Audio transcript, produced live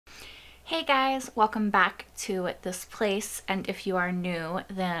Hey guys, welcome back to this place, and if you are new,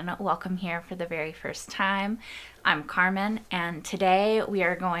 then welcome here for the very first time. I'm Carmen, and today we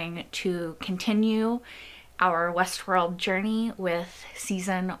are going to continue our Westworld journey with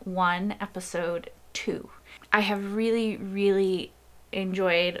Season 1, Episode 2. I have really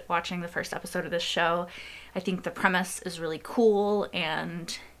enjoyed watching the first episode of this show. I think the premise is really cool,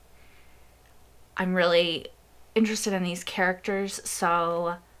 and I'm really interested in these characters,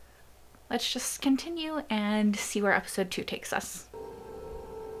 so let's just continue and see where episode 2 takes us.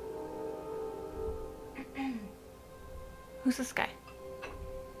 Who's this guy?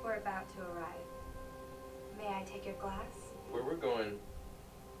 We're about to arrive. May I take your glass? Where we're going,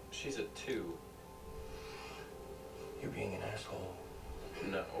 she's a 2. You're being an asshole.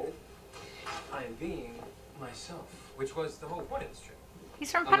 No. I'm being myself, which was the whole point of this trip.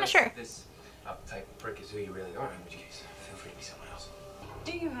 He's from Punisher. This uptight prick is who you really are, in which case, feel free to be someone else.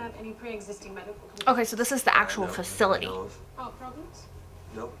 Do you have any pre-existing medical conditions? Okay, so this is the actual facility. Heart problems?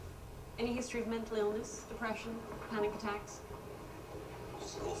 Nope. Any history of mental illness, depression, panic attacks?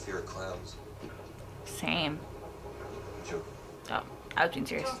 Just a little fear of clowns. Same. Joke. Oh, I was being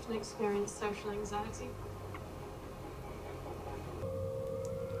Do you serious. often experience social anxiety?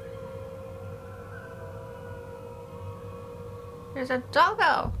 There's a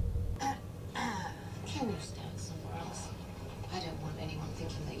doggo. Can you stand somewhere else? I don't want anyone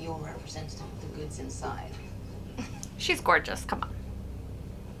thinking that you're representative of the goods inside. She's gorgeous, come on.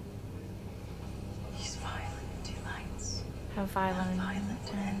 He's violent delights. Have violent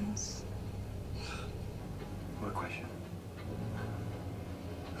ends. What question?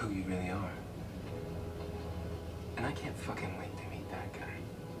 Who you really are. And I can't fucking wait to meet that guy.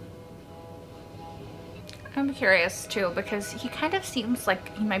 I'm curious too, because he kind of seems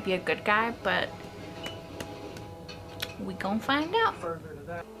like he might be a good guy, but we gon' find out.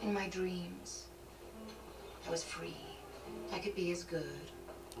 In my dreams, I was free. I could be as good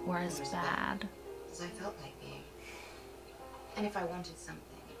Or as bad. as I felt like being. And if I wanted something,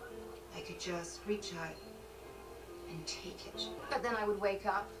 I could just reach out and take it. But then I would wake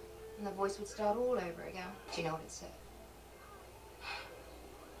up and the voice would start all over again. Do you know what it said?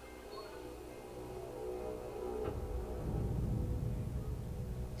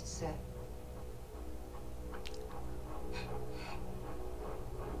 It said,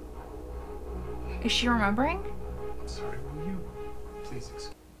 Is she remembering? Sorry, were you? Please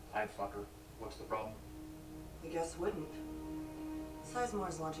excuse. I'd fuck her. What's the problem? I guess wouldn't.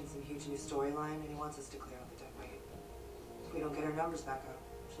 Sizemore's launching some huge new storyline, and he wants us to clear out the dead weight. If we don't get our numbers back up,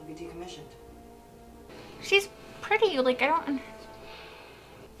 she'll be decommissioned. She's pretty, like I don't...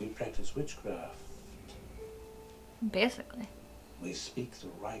 We practice witchcraft. Basically. We speak the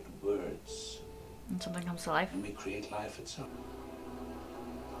right words, And something comes to life. and we create life itself.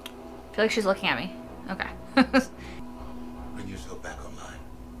 I feel like she's looking at me. Okay. Bring yourself back online.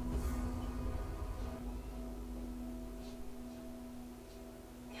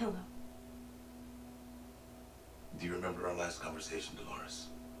 Hello. Do you remember our last conversation, Dolores?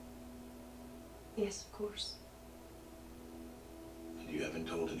 Yes, of course. And you haven't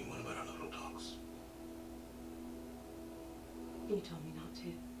told anyone about our little talks. You told me not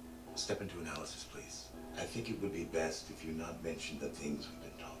to. Step into analysis, please. I think it would be best if you not mention the things we've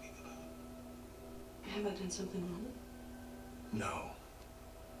been talking about. Have I done something wrong? No.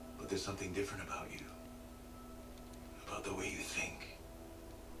 But there's something different about you. About the way you think.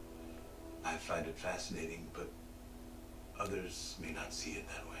 I find it fascinating, but others may not see it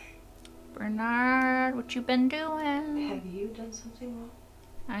that way. Bernard, what you been doing? Have you done something wrong?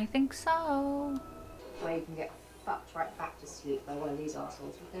 I think so. where you can get fucked right back to sleep by one of these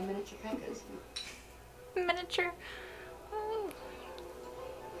assholes with their miniature peckers. Miniature.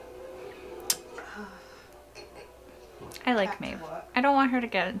 I like Maeve. I don't want her to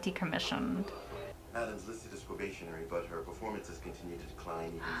get decommissioned. Adam's listed as probationary, but her performance has continued to decline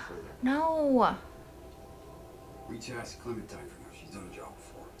even further. No. Reach out to Clementine for now. She's done a job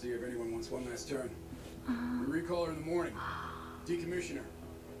before. See if anyone wants one last turn. We recall her in the morning. Decommission her.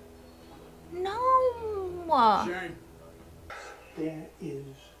 No. Shame. There is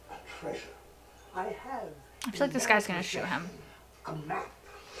a treasure. I have. I feel like this guy's gonna shoot him. A map.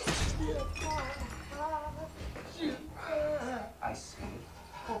 I see.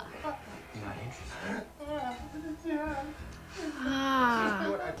 You're not interested.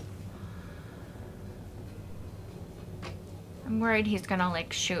 Ah. I'm worried he's gonna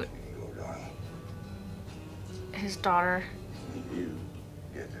like shoot his daughter. You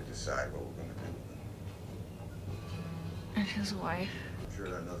get to decide what we're gonna do. And his wife. I'm sure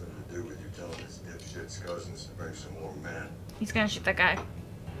it had nothing to do with you telling this dipshit's cousins to bring some more men. He's gonna shoot that guy.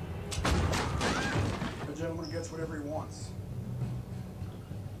 The gentleman gets whatever he wants.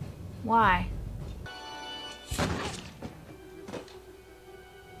 Why?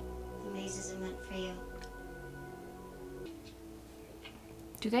 The mazes are meant for you.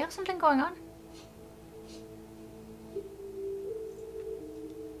 Do they have something going on?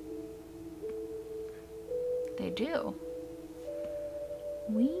 They do.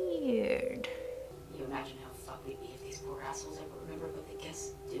 Weird. You imagine how fucked we'd be if these poor assholes ever remember what the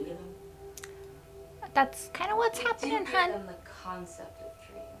guests do to them? That's kind of what's happening, Give hun. them the concept of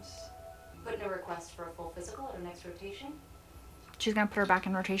dreams. Put in a request for a full physical at our next rotation. She's gonna put her back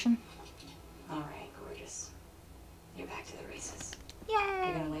in rotation. All right, gorgeous. You're back to the races. Yay!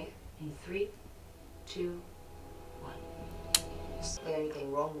 You're gonna leave in 3, 2, 1. The only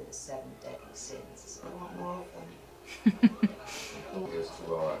thing wrong with the 7 deadly sins is I want more of them. Here's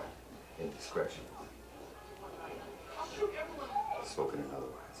to our indiscretion. Spoken in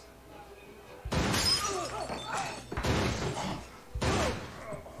otherwise.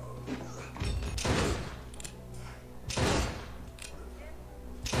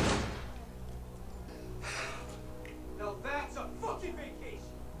 Now that's a fucking vacation!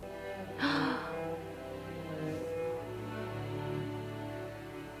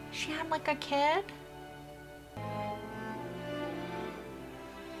 She had like a kid?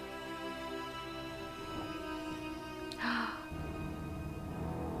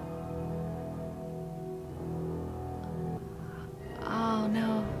 Oh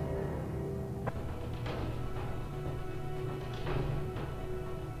no.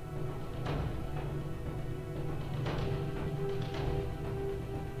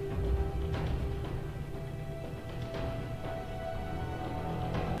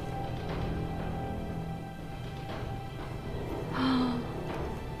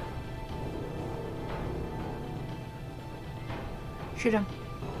 Shoot him.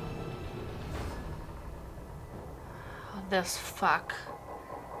 Oh, this fuck.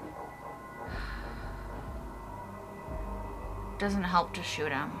 Doesn't help to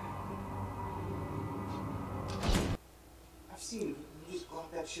shoot him. I've seen you just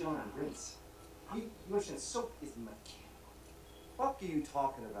glop that shit on and rinse. You mentioned soap is mechanical. Fuck are you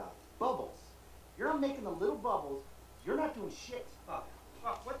talking about? Bubbles. You're not making the little bubbles. You're not doing shit. Fuck.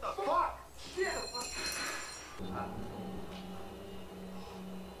 Fuck. What the fuck? Yeah.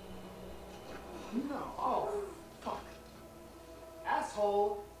 No. Oh, fuck.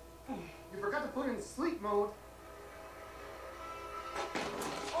 Asshole. You forgot to put it in sleep mode.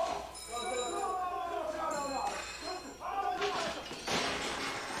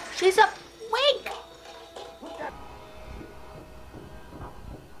 She's up. Wake!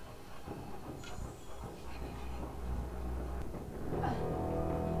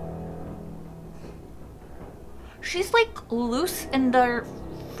 She's like loose in the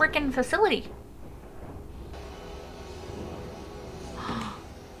freaking facility.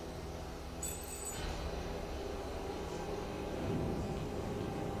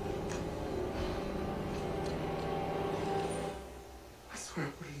 I swear I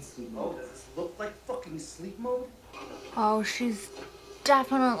put it in sleep mode. Does this look like fucking sleep mode? Oh, she's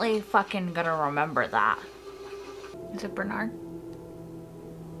definitely fucking gonna remember that. Is it Bernard?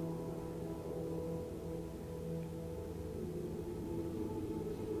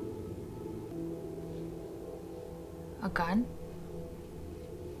 A gun?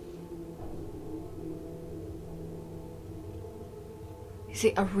 Is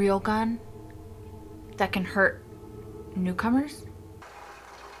it a real gun that can hurt newcomers?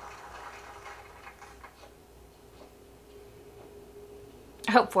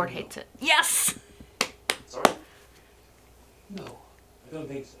 I hope Ford hates it. Yes! Sorry? No, I don't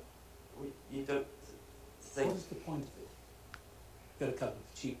think so. You don't think... What is the point of it? Got a couple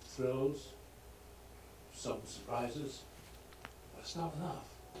of cheap throws, some surprises. That's not enough.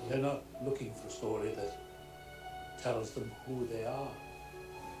 They're not looking for a story that tells them who they are.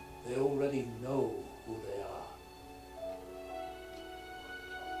 They already know who they are.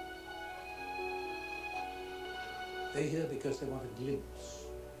 They're here because they want a glimpse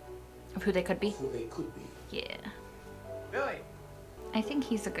Of who they could be? of who they could be. Yeah. Billy! I think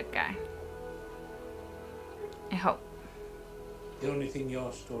he's a good guy. I hope. The only thing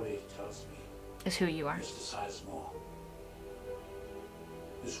your story tells me, Is who you are. Mr. Sizemore,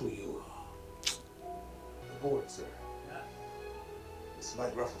 is who you are. The board, sir. This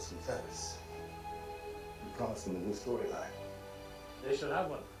might ruffle some feathers. You promised them a new storyline. They should have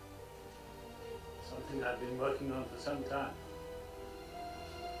one. Something I've been working on for some time.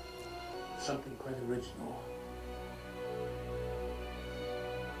 Something quite original.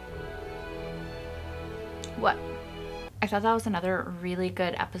 What? I thought that was another really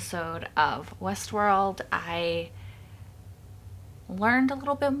good episode of Westworld. I learned a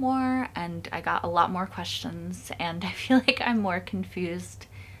little bit more and I got a lot more questions, and I feel like I'm more confused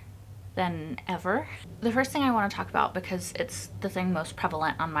than ever. The first thing I want to talk about, because it's the thing most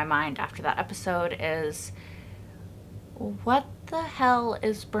prevalent on my mind after that episode, is what the hell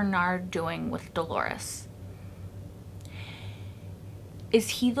is Bernard doing with Dolores? Is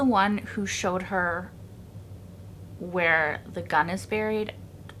he the one who showed her where the gun is buried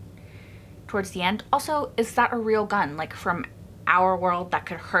towards the end? Also, is that a real gun, like from our world, that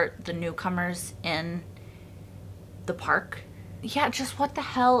could hurt the newcomers in the park? Yeah, just what the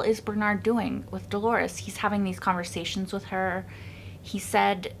hell is Bernard doing with Dolores? He's having these conversations with her. He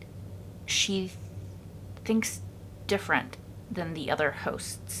said she thinks different than the other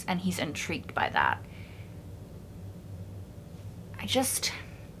hosts, and he's intrigued by that.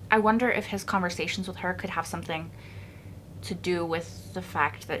 I wonder if his conversations with her could have something to do with the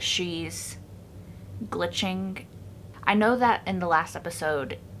fact that she's glitching. I know that in the last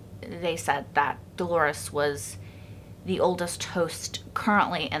episode they said that Dolores was the oldest host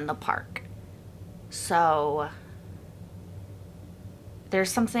currently in the park. So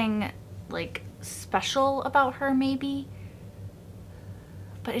there's something like special about her maybe.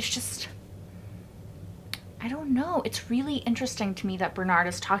 But it's just, I don't know. It's really interesting to me that Bernard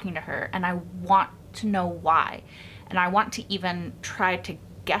is talking to her, and I want to know why. And I want to even try to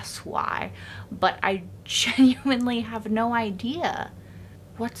guess why, but I genuinely have no idea.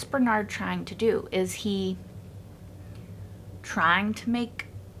 What's Bernard trying to do? Is he trying to make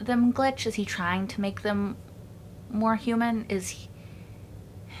them glitch? Is he trying to make them more human? Is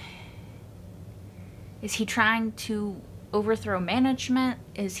he trying to overthrow management?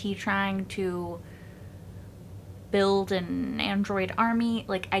 Is he trying to build an android army?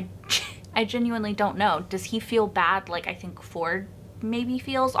 Like, I genuinely don't know. Does he feel bad like I think Ford maybe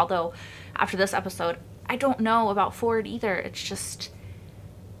feels? Although after this episode, I don't know about Ford either. It's just,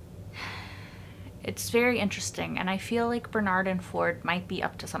 it's very interesting, and I feel like Bernard and Ford might be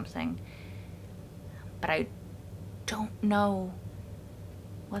up to something, but I don't know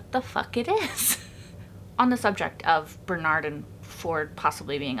what the fuck it is. On the subject of Bernard and Ford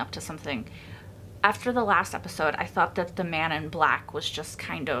possibly being up to something, after the last episode, I thought that the man in black was just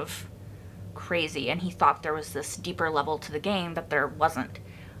kind of crazy, and he thought there was this deeper level to the game that there wasn't.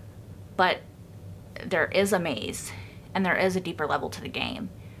 But there is a maze, and there is a deeper level to the game.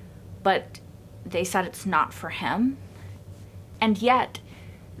 But they said it's not for him. And yet,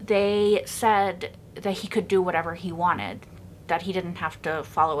 they said that he could do whatever he wanted, that he didn't have to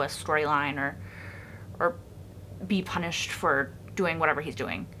follow a storyline or be punished for doing whatever he's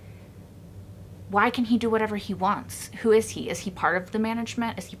doing. Why can he do whatever he wants? Who is he? Is he part of the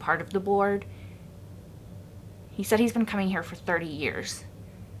management? Is he part of the board? He said he's been coming here for 30 years.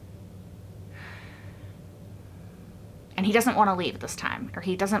 And he doesn't want to leave this time, or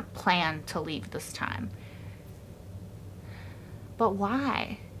he doesn't plan to leave this time. But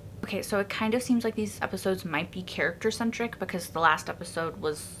why? Okay, so it kind of seems like these episodes might be character-centric, because the last episode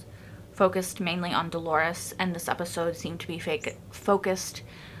was focused mainly on Dolores, and this episode seemed to be focused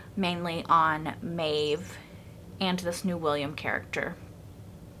mainly on Maeve and this new William character.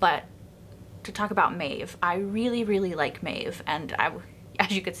 But to talk about Maeve, I really, really like Maeve, and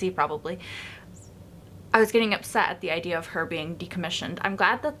as you could see probably, I was getting upset at the idea of her being decommissioned. I'm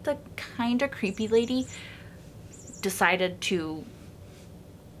glad that the kind of creepy lady decided to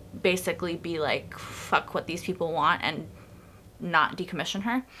basically be like, fuck what these people want, and not decommission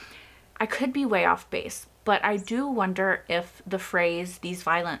her. I could be way off base, but I do wonder if the phrase, "these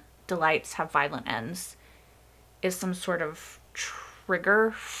violent delights have violent ends," is some sort of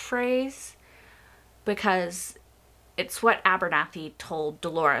trigger phrase, because it's what Abernathy told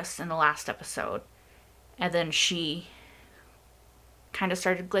Dolores in the last episode, and then she kind of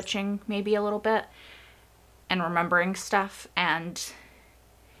started glitching maybe a little bit and remembering stuff, and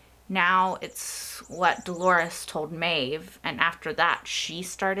now it's what Dolores told Maeve, and after that she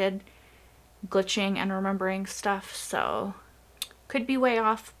started glitching and remembering stuff. So could be way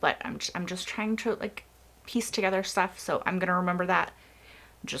off, but I'm just trying to like piece together stuff, so I'm gonna remember that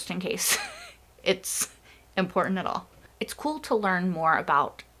just in case it's important at all. It's cool to learn more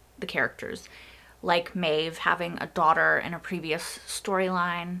about the characters, like Maeve having a daughter in a previous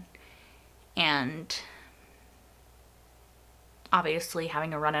storyline, and obviously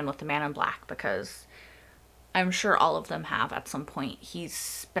having a run-in with the man in black, because I'm sure all of them have at some point.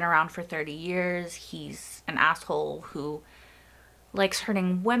 He's been around for 30 years. He's an asshole who likes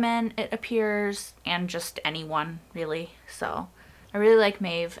hurting women, it appears, and just anyone, really. So I really like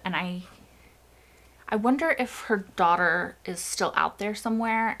Maeve, and I I wonder if her daughter is still out there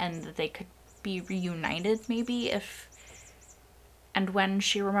somewhere and that they could be reunited maybe if and when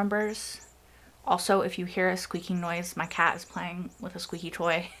she remembers. Also, if you hear a squeaking noise, my cat is playing with a squeaky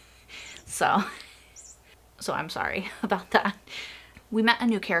toy. So I'm sorry about that. We met a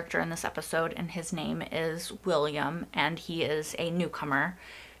new character in this episode, and his name is William, and he is a newcomer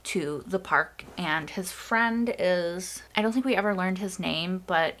to the park, and his friend is, I don't think we ever learned his name,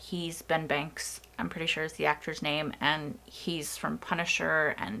 but he's Ben Banks, I'm pretty sure is the actor's name, and he's from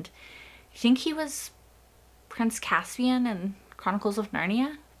Punisher, and I think he was Prince Caspian in Chronicles of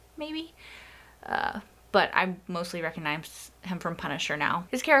Narnia, maybe? But I mostly recognize him from Punisher now.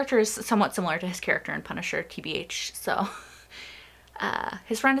 His character is somewhat similar to his character in Punisher, TBH, so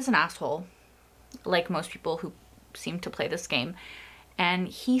his friend is an asshole, like most people who seem to play this game, and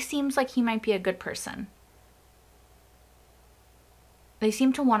he seems like he might be a good person. They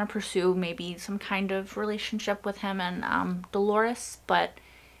seem to want to pursue maybe some kind of relationship with him and Dolores, but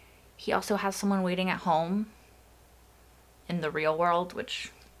he also has someone waiting at home in the real world,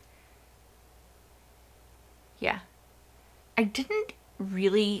 which, yeah. I didn't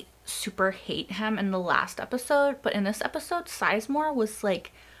really super hate him in the last episode, but in this episode, Sizemore was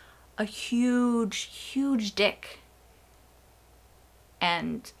like a huge dick.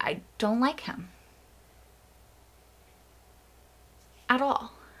 And I don't like him. At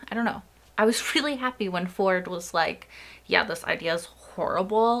all. I don't know. I was really happy when Ford was like, yeah, this idea is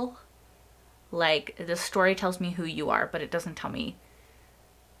horrible. Like, this story tells me who you are, but it doesn't tell me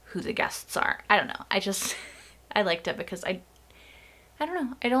who the guests are. I don't know. I liked it because I don't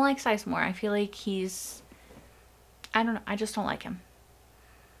know. I don't like Sizemore. I feel like I don't know. I just don't like him.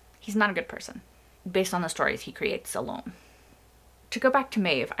 He's not a good person based on the stories he creates alone. To go back to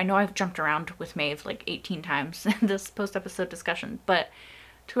Maeve, I know I've jumped around with Maeve like 18 times in this post-episode discussion, but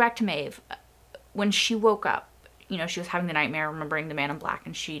to go back to Maeve, when she woke up, you know, she was having the nightmare remembering the man in black,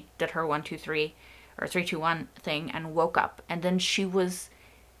 and she did her 1, 2, 3 or 3, 2, 1 thing and woke up, and then she was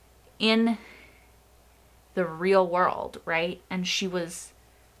in the real world, right? And she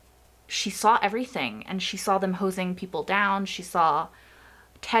saw everything, and she saw them hosing people down, she saw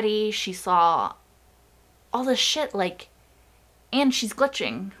Teddy, she saw all this shit, like, and she's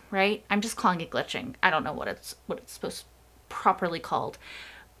glitching, right? I'm just calling it glitching. I don't know what it's supposed to properly called,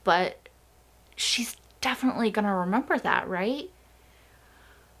 but she's definitely gonna remember that, right?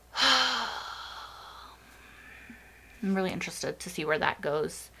 I'm really interested to see where that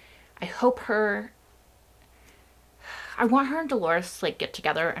goes. I want her and Dolores like get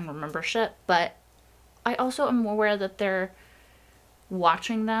together and remember shit, but I also am aware that they're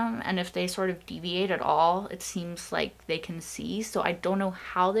watching them, and if they sort of deviate at all, it seems like they can see, so I don't know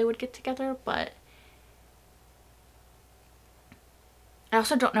how they would get together, but I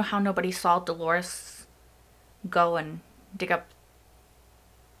also don't know how nobody saw Dolores go and dig up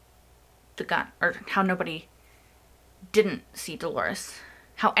the gun, or how nobody didn't see Dolores,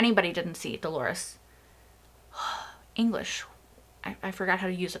 how anybody didn't see Dolores. English. I forgot how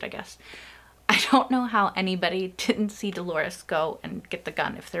to use it, I guess. I don't know how anybody didn't see Dolores go and get the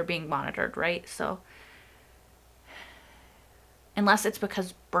gun if they're being monitored, right? So, unless it's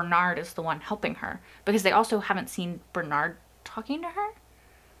because Bernard is the one helping her, because they also haven't seen Bernard talking to her.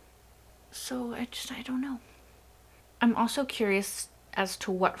 So I don't know. I'm also curious as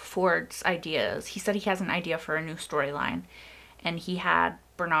to what Ford's idea is. He said he has an idea for a new storyline, and he had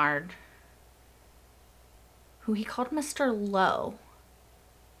Bernard, who he called Mr. Lowe.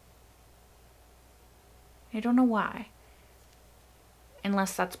 I don't know why.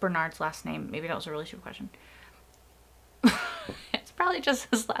 Unless that's Bernard's last name. Maybe that was a really stupid question. It's probably just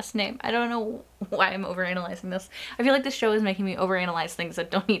his last name. I don't know why I'm overanalyzing this. I feel like this show is making me overanalyze things that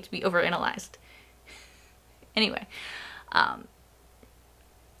don't need to be overanalyzed. Anyway,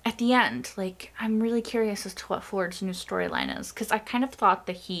 at the end, like, I'm really curious as to what Ford's new storyline is, because I kind of thought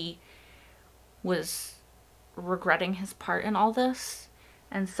that he was regretting his part in all this,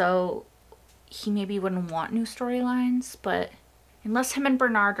 and so he maybe wouldn't want new storylines, but unless him and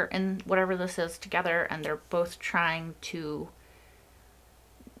Bernard are in whatever this is together and they're both trying to,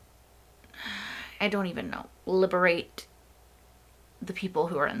 I don't even know, liberate the people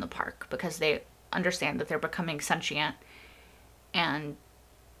who are in the park because they understand that they're becoming sentient and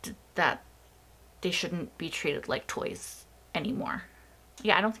that they shouldn't be treated like toys anymore.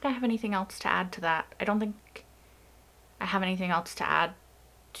 Yeah, I don't think I have anything else to add to that. I don't think I have anything else to add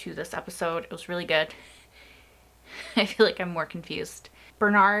to this episode. It was really good. I feel like I'm more confused.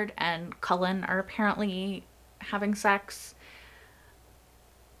 Bernard and Cullen are apparently having sex.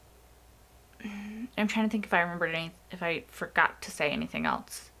 I'm trying to think if I remembered if I forgot to say anything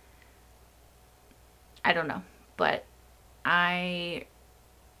else. I don't know, but I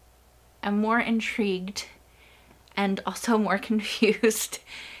am more intrigued and also more confused,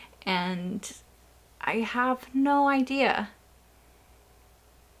 and I have no idea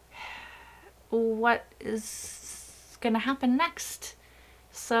what is gonna happen next.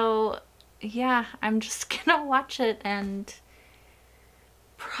 So yeah, I'm just gonna watch it and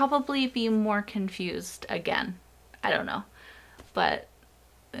probably be more confused again. I don't know. But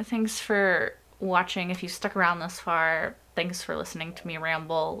thanks for watching. If you stuck around this far, thanks for listening to me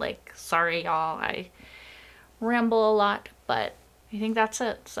ramble. Like, sorry y'all, I ramble a lot, but I think that's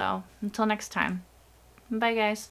it. So until next time, bye guys.